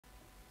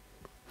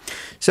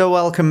So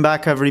welcome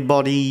back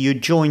everybody, you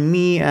join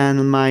me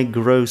and my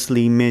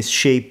grossly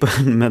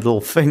misshapen middle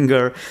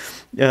finger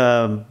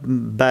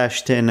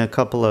bashed in a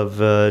couple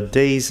of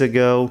days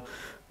ago.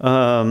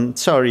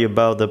 Sorry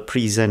about the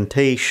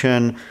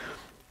presentation,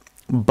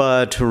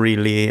 but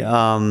really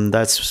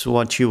that's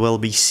what you will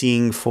be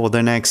seeing for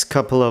the next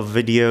couple of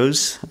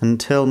videos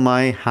until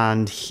my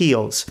hand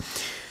heals.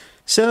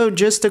 So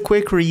just a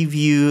quick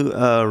review,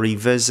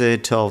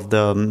 revisit of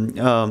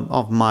the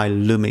of my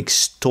Lumix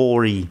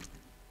story.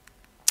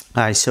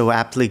 I so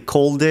aptly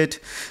called it.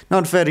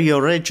 Not very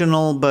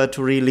original, but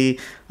really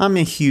I'm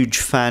a huge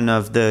fan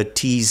of the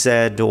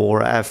TZ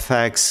or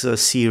FX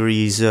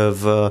series of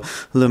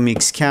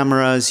Lumix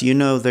cameras. You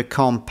know, the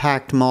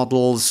compact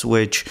models,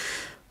 which,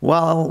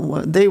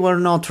 well, they were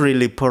not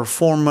really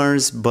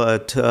performers,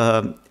 but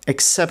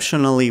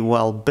exceptionally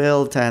well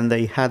built, and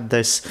they had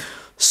this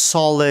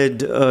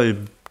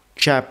solid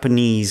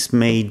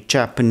Japanese-made,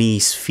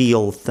 Japanese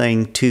feel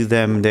thing to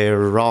them. They're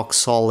rock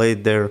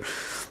solid.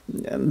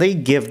 They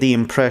give the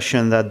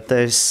impression that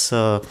this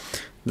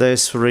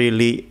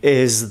really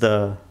is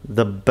the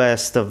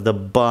best of the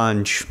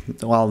bunch.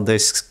 Well,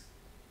 this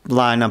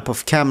lineup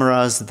of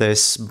cameras,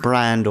 this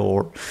brand,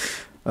 or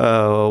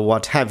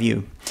what have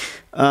you.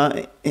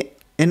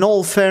 In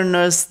all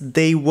fairness,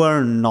 they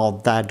were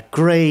not that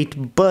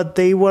great, but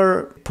they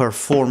were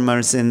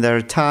performers in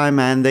their time,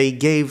 and they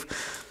gave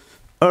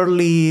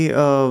early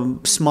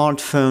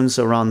smartphones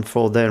a run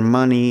for their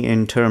money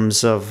in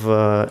terms of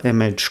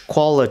image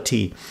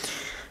quality.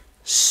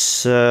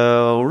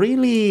 So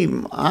really,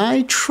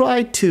 I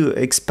tried to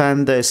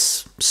expand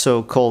this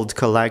so-called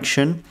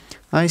collection.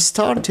 I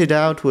started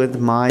out with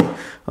my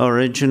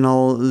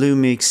original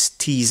Lumix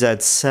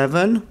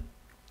TZ7.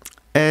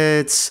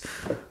 It's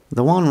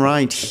the one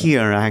right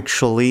here,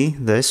 actually,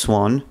 this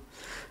one.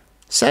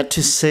 Sad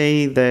to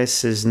say,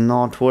 this is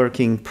not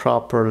working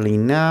properly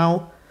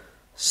now.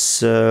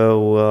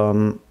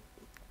 So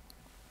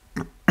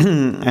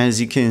as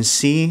you can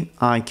see,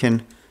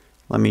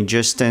 let me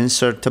just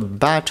insert a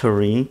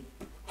battery.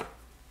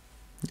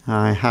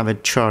 I have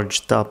it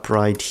charged up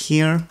right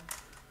here.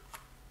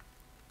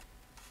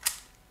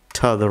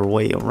 The other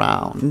way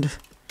around.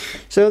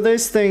 So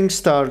this thing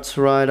starts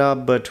right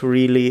up, but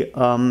really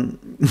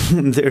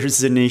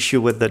there's an issue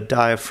with the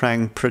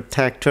diaphragm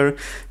protector.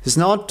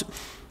 I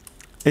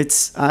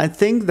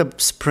think the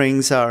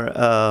springs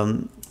are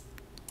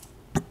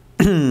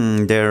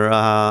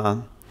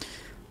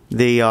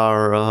they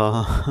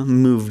are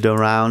moved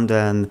around,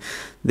 and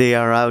they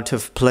are out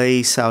of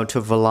place, out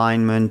of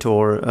alignment,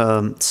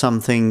 or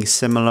something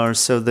similar,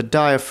 so the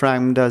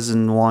diaphragm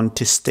doesn't want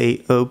to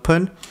stay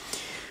open.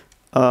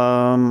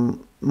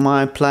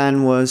 My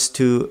plan was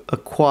to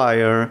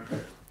acquire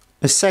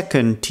a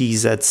second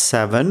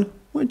TZ7,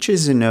 which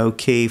is in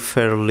okay,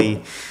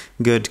 fairly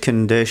good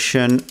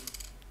condition,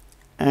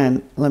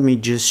 and let me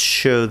just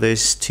show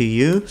this to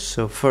you.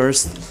 So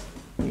first,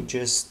 we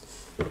just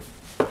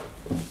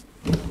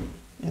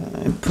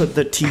put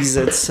the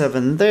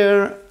TZ7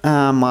 there,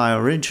 my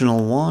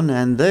original one,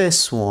 and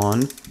this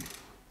one.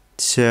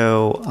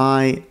 So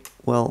I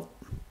will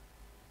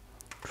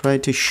try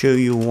to show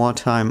you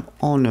what I'm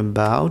on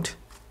about.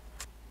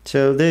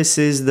 So this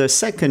is the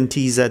second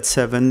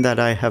TZ7 that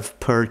I have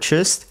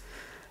purchased,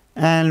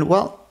 and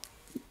well,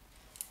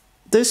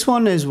 this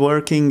one is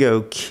working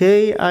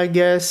okay, I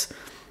guess,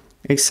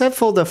 except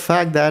for the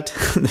fact that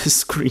the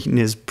screen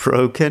is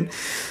broken.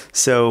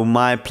 So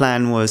my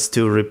plan was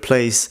to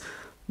replace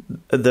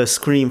the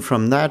screen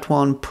from that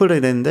one, put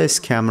it in this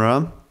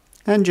camera,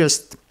 and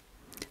just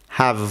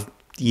have,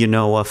 you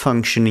know, a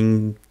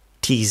functioning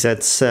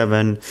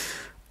TZ7,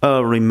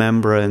 a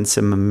remembrance,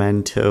 a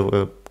memento,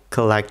 a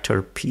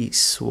collector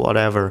piece,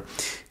 whatever,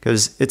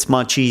 because it's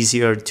much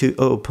easier to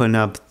open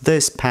up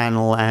this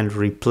panel and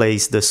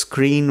replace the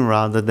screen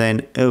rather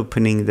than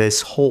opening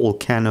this whole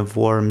can of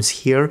worms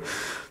here.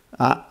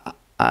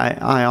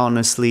 I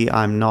honestly,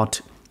 I'm not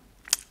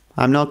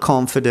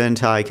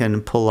confident I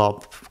can pull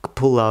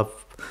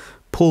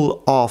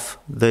off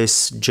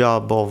this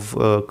job of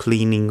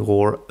cleaning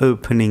or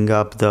opening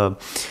up the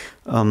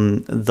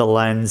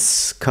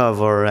lens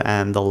cover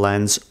and the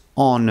lens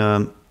on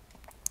a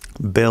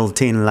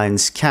built-in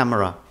lens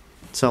camera.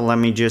 So let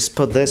me just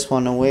put this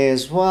one away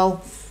as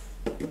well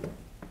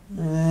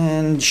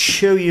and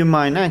show you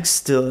my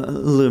next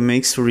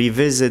Lumix,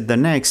 revisit the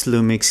next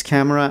Lumix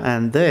camera,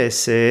 and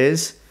this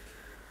is,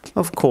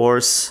 of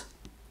course,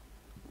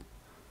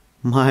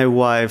 my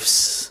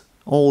wife's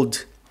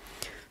old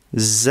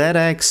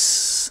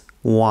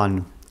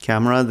ZX1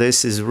 camera.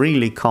 This is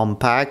really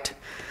compact,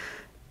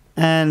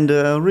 and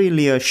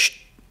really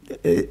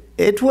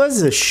it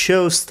was a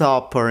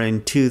showstopper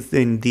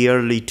in the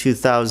early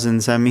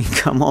 2000s. I mean,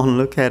 come on,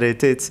 look at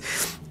it. It's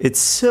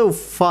so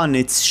fun.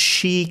 It's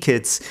chic.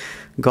 It's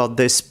got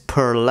this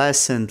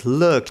pearlescent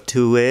look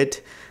to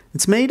it.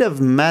 It's made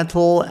of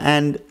metal,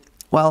 and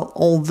well,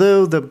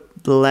 although the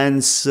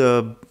lens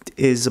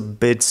is a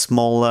bit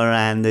smaller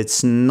and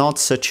it's not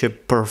such a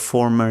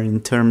performer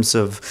in terms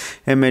of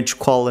image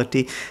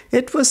quality,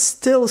 it was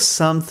still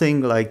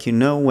something like, you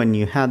know, when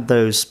you had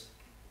those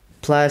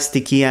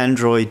plasticky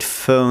Android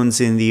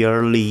phones in the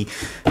early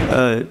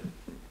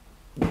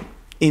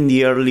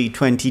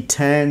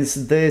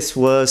 2010s, this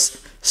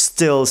was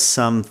still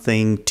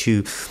something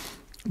to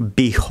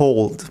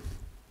behold.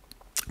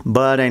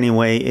 But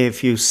anyway,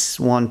 if you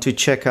want to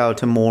check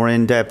out a more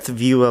in-depth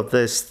view of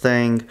this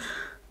thing,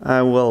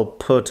 I will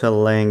put a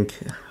link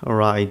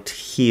right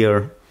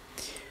here.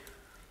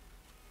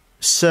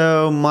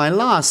 So my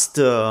last,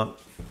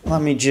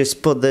 let me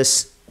just put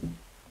this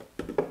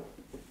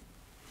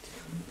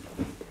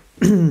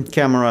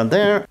camera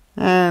there,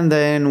 and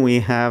then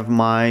we have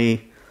my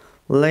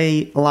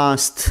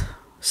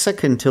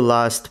second to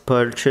last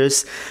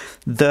purchase,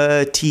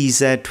 the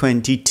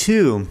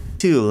TZ22.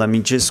 Let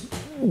me just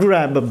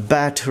grab a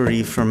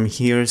battery from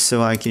here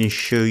so I can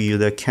show you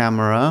the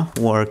camera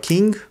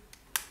working.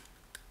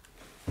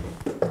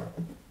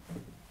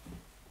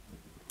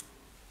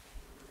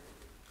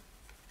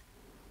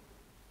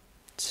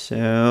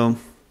 So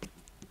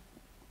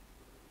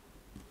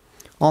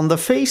on the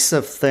face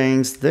of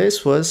things,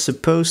 this was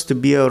supposed to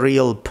be a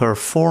real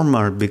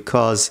performer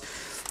because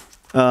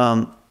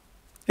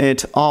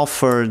it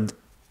offered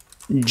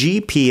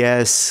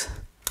GPS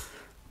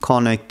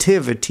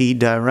connectivity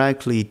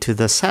directly to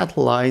the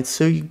satellite,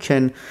 so you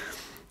can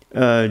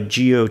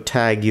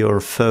geotag your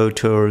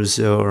photos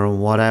or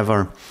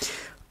whatever.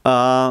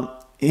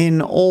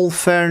 In all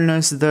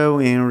fairness though,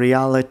 in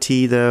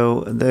reality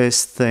though,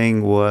 this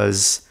thing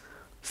was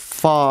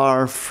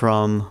far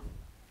from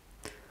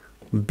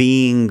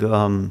being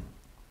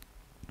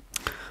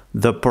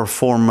the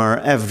performer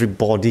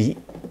everybody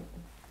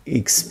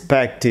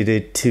expected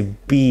it to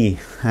be.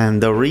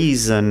 And the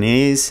reason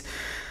is,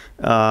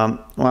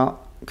 well,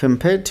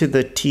 compared to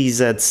the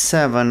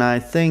TZ7, I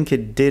think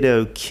it did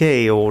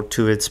okay, or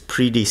to its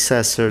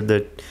predecessor,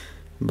 that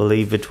I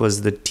believe it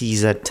was the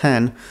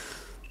TZ10.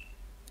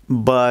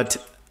 But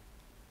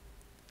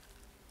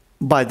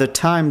by the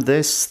time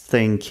this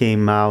thing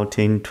came out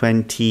in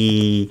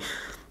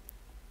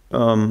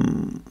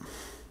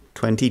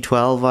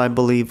 2012, I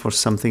believe, or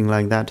something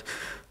like that,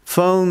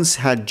 phones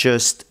had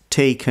just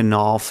taken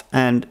off,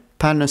 and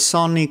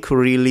Panasonic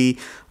really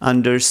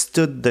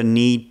understood the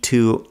need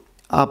to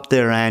up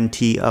their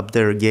ante, up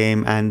their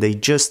game, and they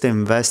just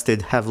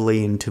invested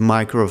heavily into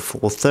Micro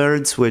Four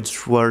Thirds,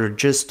 which were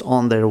just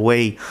on their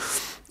way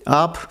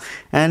up.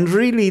 And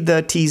really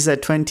the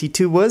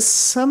TZ22 was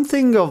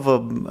something of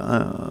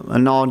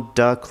an odd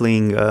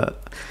duckling,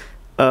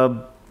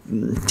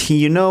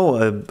 you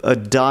know, a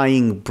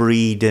dying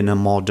breed in a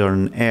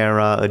modern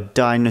era, a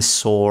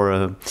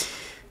dinosaur.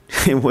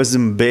 It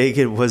wasn't big,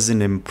 it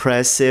wasn't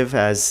impressive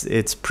as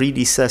its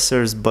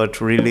predecessors, but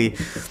really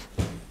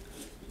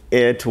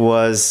it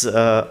was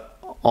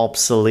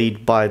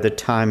obsolete by the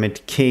time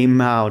it came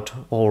out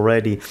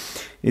already.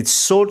 It's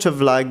sort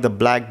of like the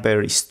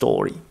BlackBerry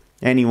story.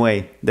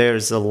 Anyway,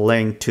 there's a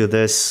link to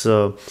this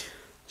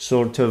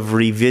sort of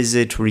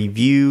revisit,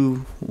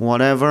 review,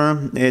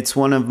 whatever. It's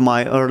one of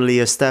my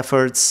earliest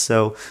efforts,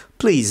 so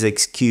please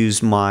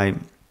excuse my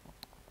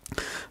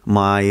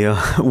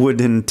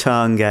wooden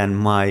tongue and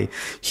my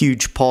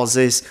huge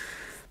pauses.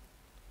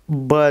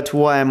 But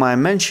why am I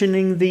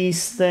mentioning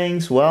these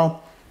things?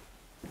 Well,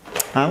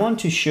 I want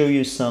to show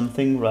you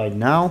something right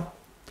now.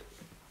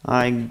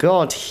 I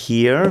got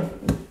here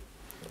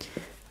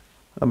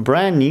a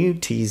brand new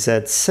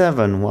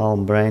TZ7, well,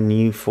 brand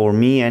new for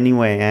me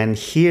anyway, and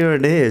here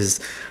it is,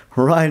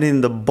 right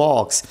in the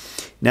box.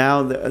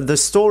 Now, the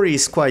story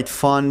is quite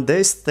fun.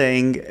 This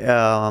thing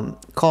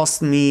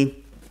cost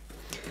me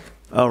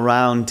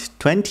around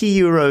 20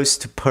 euros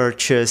to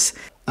purchase.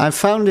 I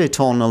found it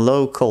on a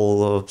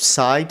local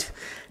site,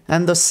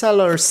 and the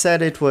seller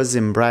said it was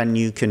in brand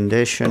new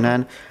condition,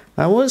 and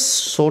I was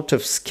sort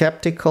of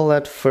skeptical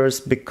at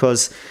first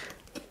because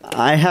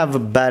I have a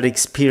bad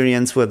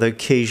experience with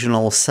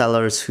occasional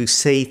sellers who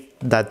say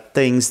that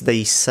things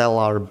they sell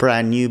are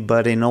brand new,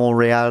 but in all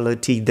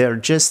reality they're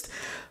just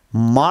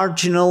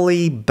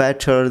marginally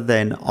better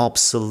than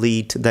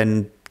obsolete,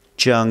 than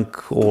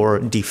junk or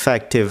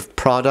defective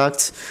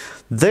products.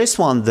 This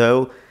one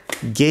though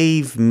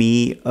gave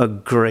me a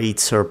great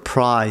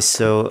surprise.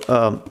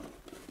 So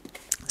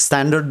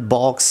standard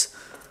box,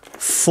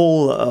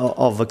 full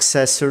of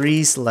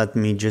accessories. Let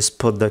me just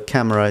put the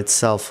camera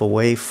itself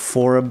away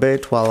for a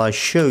bit while I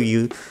show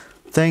you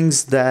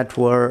things that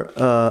were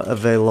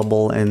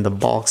available in the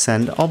box,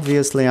 and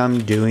obviously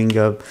I'm doing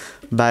a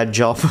bad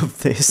job of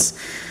this.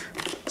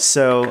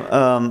 So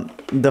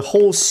the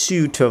whole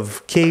suite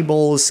of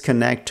cables,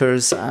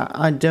 connectors,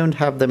 I don't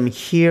have them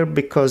here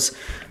because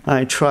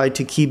I try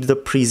to keep the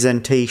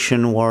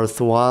presentation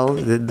worthwhile.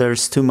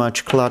 There's too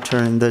much clutter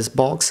in this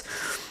box.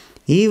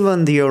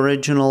 Even the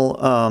original,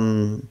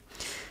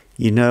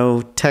 you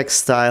know,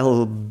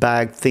 textile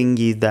bag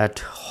thingy that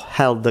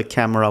held the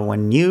camera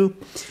when new.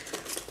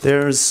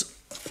 There's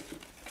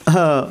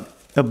a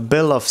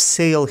bill of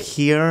sale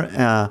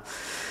here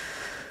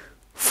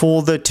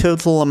for the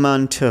total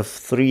amount of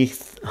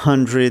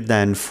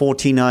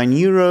 349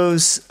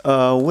 euros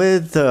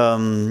with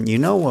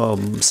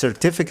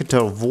certificate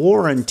of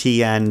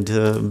warranty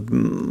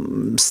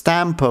and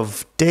stamp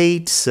of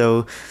date.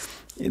 So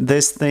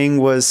this thing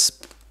was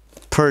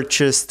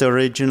purchased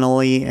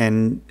originally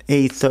in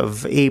 8th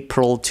of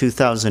April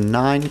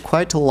 2009,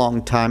 quite a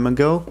long time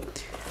ago.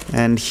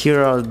 And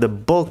here are the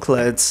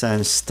booklets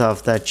and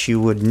stuff that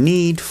you would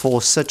need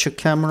for such a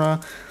camera.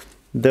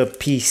 The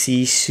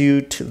PC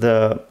suit,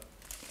 the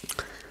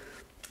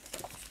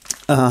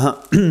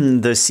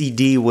the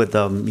CD with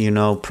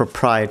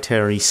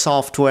proprietary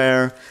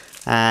software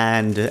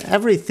and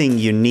everything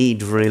you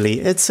need,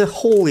 really. It's a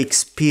whole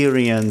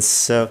experience.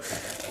 So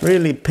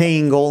really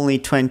paying only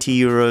 20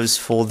 euros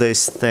for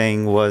this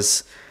thing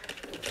was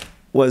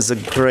a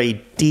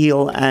great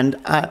deal, and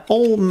I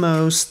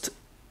almost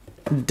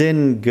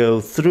didn't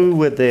go through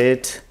with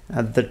it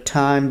at the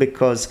time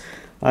because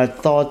I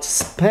thought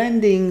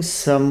spending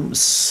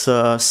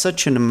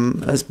such a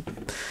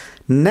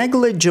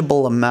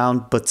negligible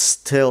amount, but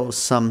still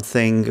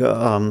something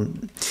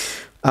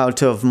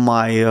out of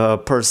my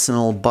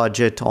personal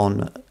budget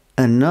on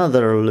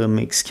another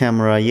Lumix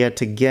camera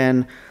yet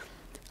again.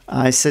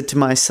 I said to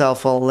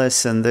myself, well,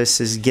 listen,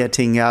 this is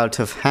getting out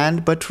of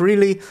hand. But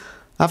really,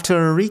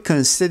 after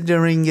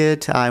reconsidering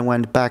it, I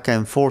went back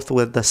and forth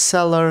with the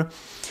seller.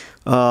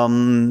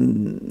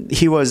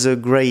 He was a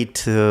great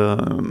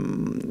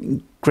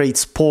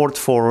sport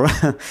for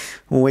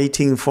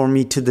waiting for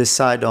me to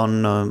decide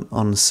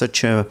on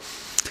such a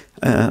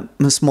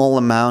small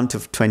amount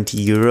of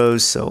 20 euros.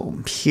 So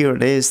here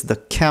it is. The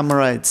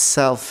camera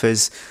itself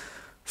is,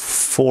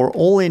 for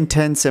all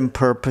intents and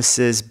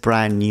purposes,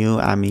 brand new.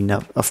 I mean,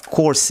 of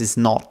course, it's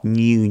not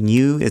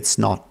new. It's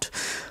not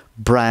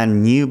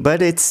brand new,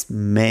 but it's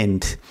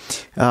mint.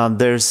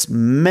 There's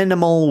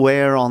minimal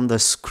wear on the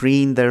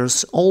screen.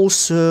 There's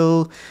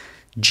also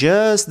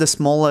just the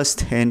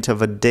smallest hint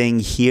of a ding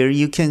here.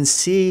 You can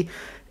see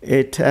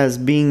it as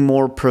being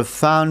more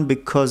profound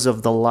because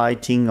of the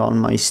lighting on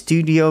my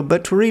studio,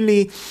 but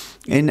really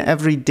in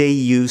everyday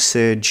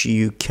usage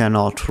you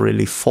cannot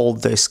really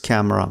fault this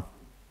camera.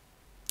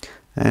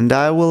 And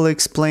I will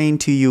explain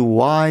to you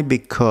why,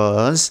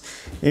 because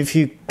if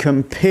you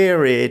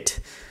compare it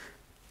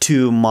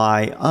to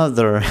my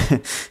other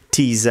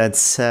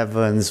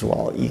TZ7s,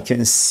 well, you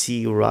can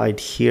see right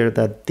here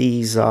that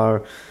these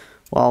are,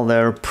 well,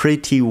 they're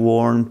pretty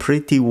worn,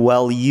 pretty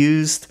well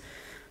used.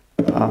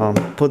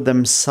 Put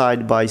them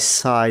side by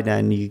side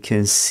and you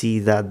can see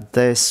that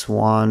this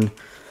one,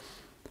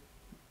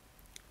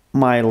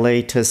 my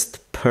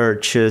latest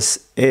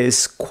purchase,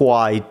 is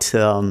quite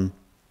the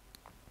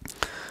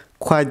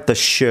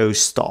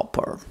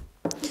showstopper.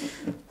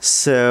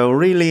 So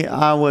really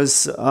I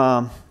was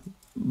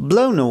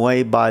blown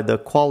away by the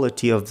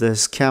quality of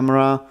this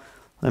camera.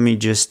 Let me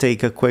just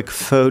take a quick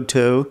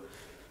photo.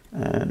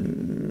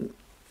 And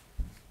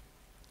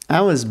I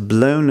was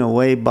blown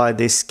away by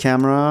this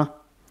camera,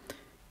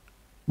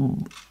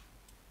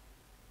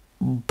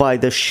 by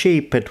the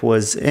shape it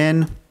was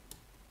in.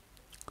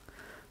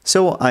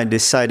 So I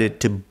decided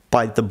to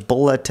bite the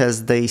bullet,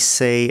 as they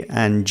say,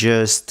 and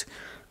just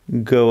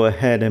go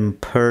ahead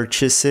and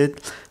purchase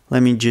it.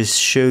 Let me just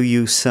show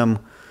you some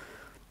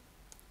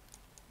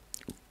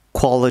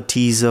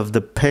qualities of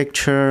the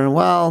picture.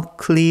 Well,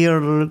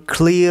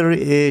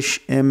 clear-ish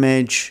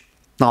image,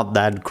 not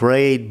that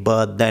great,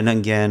 but then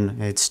again,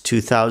 it's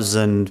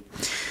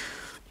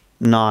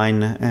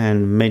 2009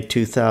 and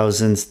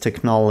mid-2000s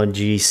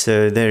technology,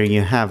 so there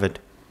you have it.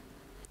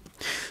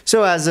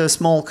 So as a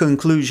small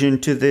conclusion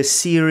to this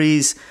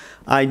series,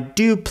 I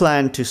do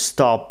plan to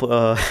stop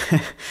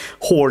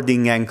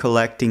hoarding and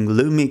collecting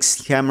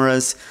Lumix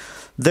cameras.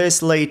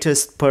 This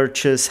latest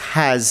purchase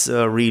has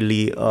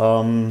really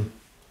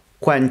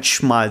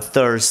quenched my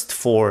thirst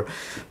for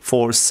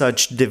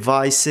such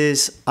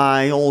devices.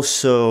 I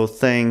also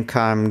think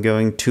I'm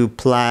going to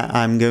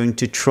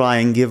try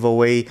and give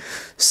away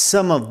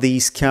some of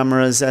these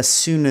cameras as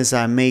soon as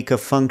I make a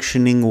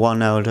functioning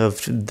one out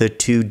of the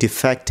two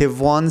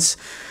defective ones.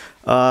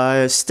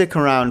 Stick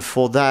around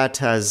for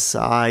that as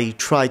I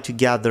try to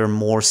gather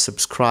more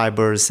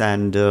subscribers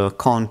and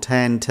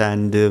content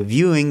and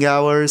viewing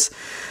hours.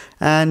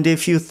 And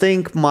if you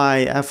think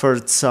my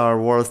efforts are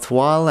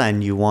worthwhile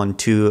and you want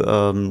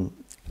to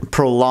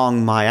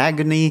prolong my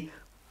agony,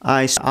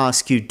 I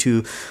ask you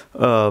to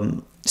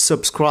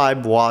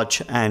subscribe,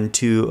 watch, and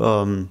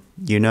to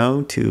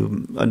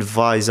to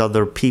advise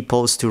other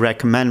people to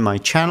recommend my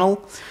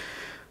channel,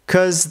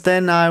 because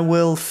then I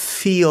will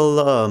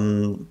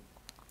feel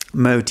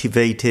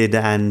motivated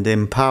and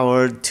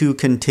empowered to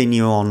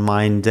continue on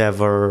my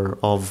endeavor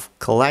of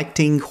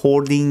collecting,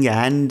 hoarding,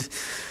 and,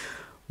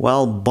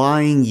 well,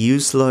 buying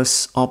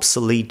useless,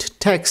 obsolete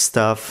tech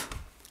stuff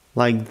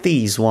like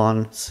these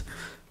ones,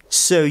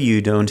 so you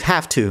don't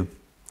have to.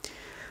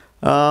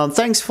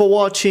 Thanks for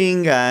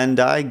watching, and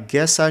I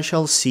guess I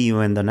shall see you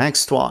in the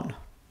next one.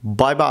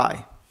 Bye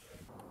bye.